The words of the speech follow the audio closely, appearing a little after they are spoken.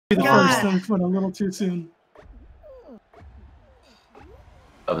The first thing went a little too soon.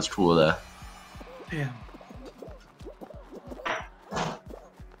 That was cool though. Damn.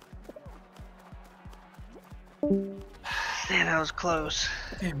 Man, that was close.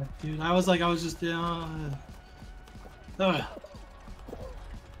 Damn it, dude. I was just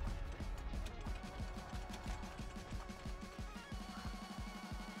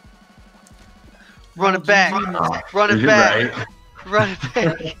Run it back. Run it back. Right. Run it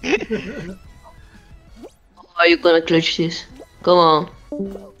back. Are you gonna clutch this? Come on.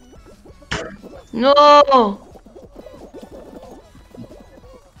 No!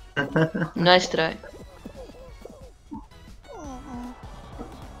 Nice try.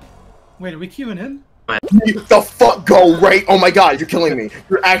 Wait, are we queuing in? The fuck go, Ray? Oh my god, you're killing me.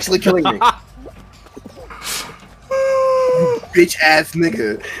 You're actually killing me. Bitch ass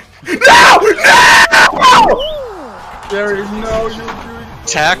nigga. No! No! There is no you doing.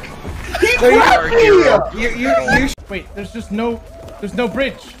 Tech. Wait, there's no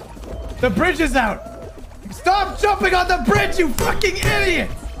bridge. The bridge is out. Stop jumping on the bridge, you fucking idiot!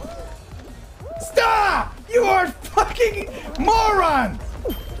 Stop! You are fucking moron!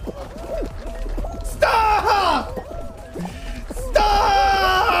 Stop!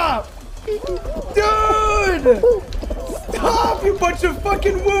 Stop! Dude! Stop, you bunch of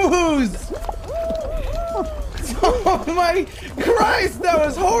fucking woohoos! Oh my Christ, that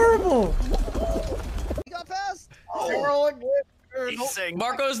was horrible! You got past.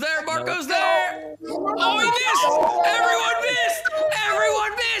 Marco's there! Marco's there! Oh, he missed!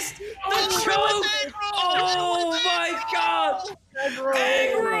 Everyone missed! The choke! Oh my god!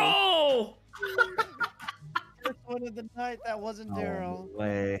 Egg roll! First one of the night. That wasn't Daryl.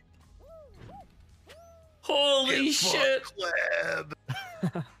 Way. Holy shit!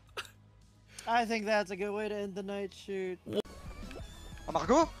 I think that's a good way to end the night shoot. Oh,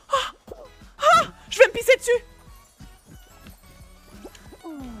 Margot? Je vais me pisser dessus!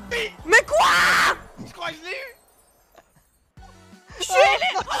 Mais quoi? Je crois que je l'ai eu! Je suis allé!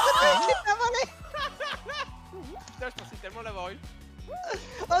 Putain, je pensais tellement l'avoir eu.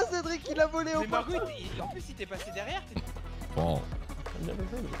 Oh, Cédric, il a volé au Mais Margot, en plus, il t'est passé derrière. Fall.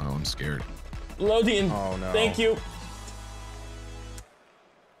 Oh, I'm scared. Lodian, Oh no. thank you.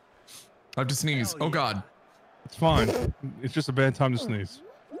 I have to sneeze. Oh god. It's fine. It's just a bad time to sneeze.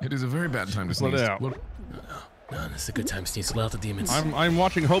 It is a very bad time to Let sneeze. it out. What- No, this is a good time, sneeze. Let out the demons. I'm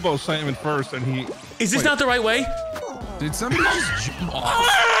watching Hobo Salmon first, and he. Is this Wait. not the right way? Did somebody just jump off?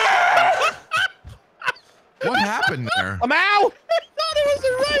 What happened there? I'm out! I thought it was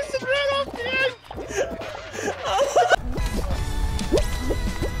a race and ran off the edge!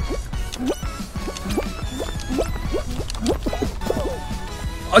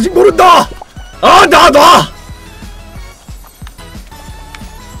 아직 모른다! 아, 놔!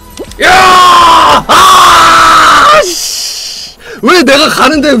 야! 아! 씨! 왜 내가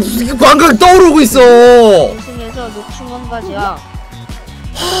가는데 무슨 광각이 떠오르고 있어? 인생에서 욕심 한 가지야.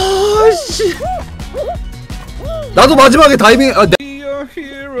 아, 씨. 나도 마지막에 다이빙, 아,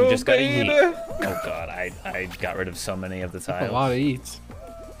 You just got eat. Oh god, I got rid of so many of the tiles. A lot of eats.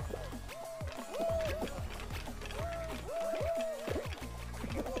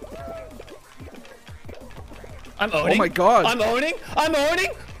 I'm owning. Oh my god. I'm owning. I'm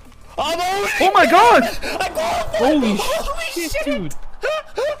owning. I'm owning. Oh my god! I got Holy shit, dude.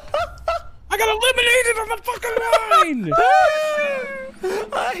 I got eliminated on the fucking line!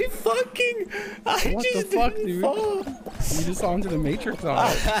 I What the fuck, dude? You just saw into the Matrix on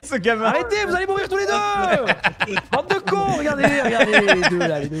it. Ce gamin. Arrêtez, vous allez mourir tous les deux! Bande de cons, regardez, regardez les deux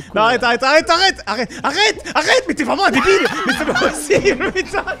là, les deux cons. Non, arrête! Mais t'es vraiment un débile! Mais c'est pas possible,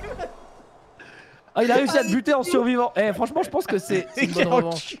 putain! Ah, il a réussi à te buter en survivant. Eh, franchement, je pense que c'est une bonne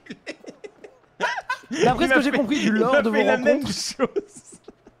revanche. D'après ce que j'ai compris du lore de vos rencontres.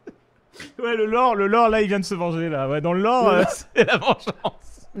 Ouais, le lore là il vient de se venger là. Ouais, dans le lore, c'est la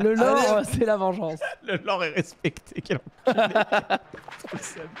vengeance. Le lore, c'est la vengeance. Le lore est respecté. Quel enculé.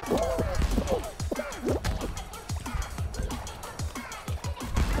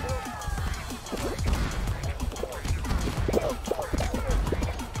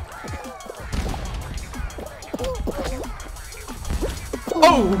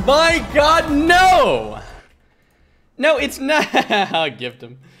 Oh my god, no! No, it's not. I'll gift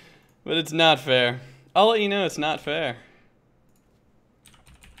him. But it's not fair. I'll let you know it's not fair.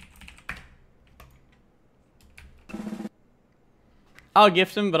 I'll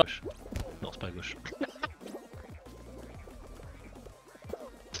gift him, but... Non, c'est pas à gauche.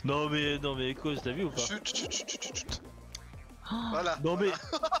 Non mais Echo, t'as vu ou pas? Chut. Voilà. Non mais...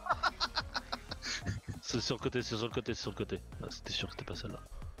 C'est sur le côté, c'est sur le côté. Ah, c'était sûr que c'était pas celle-là.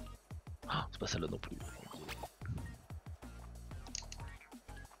 C'est pas celle-là non plus.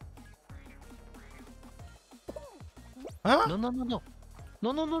 Hein? Non, non, non, non.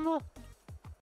 Non, non, non, non.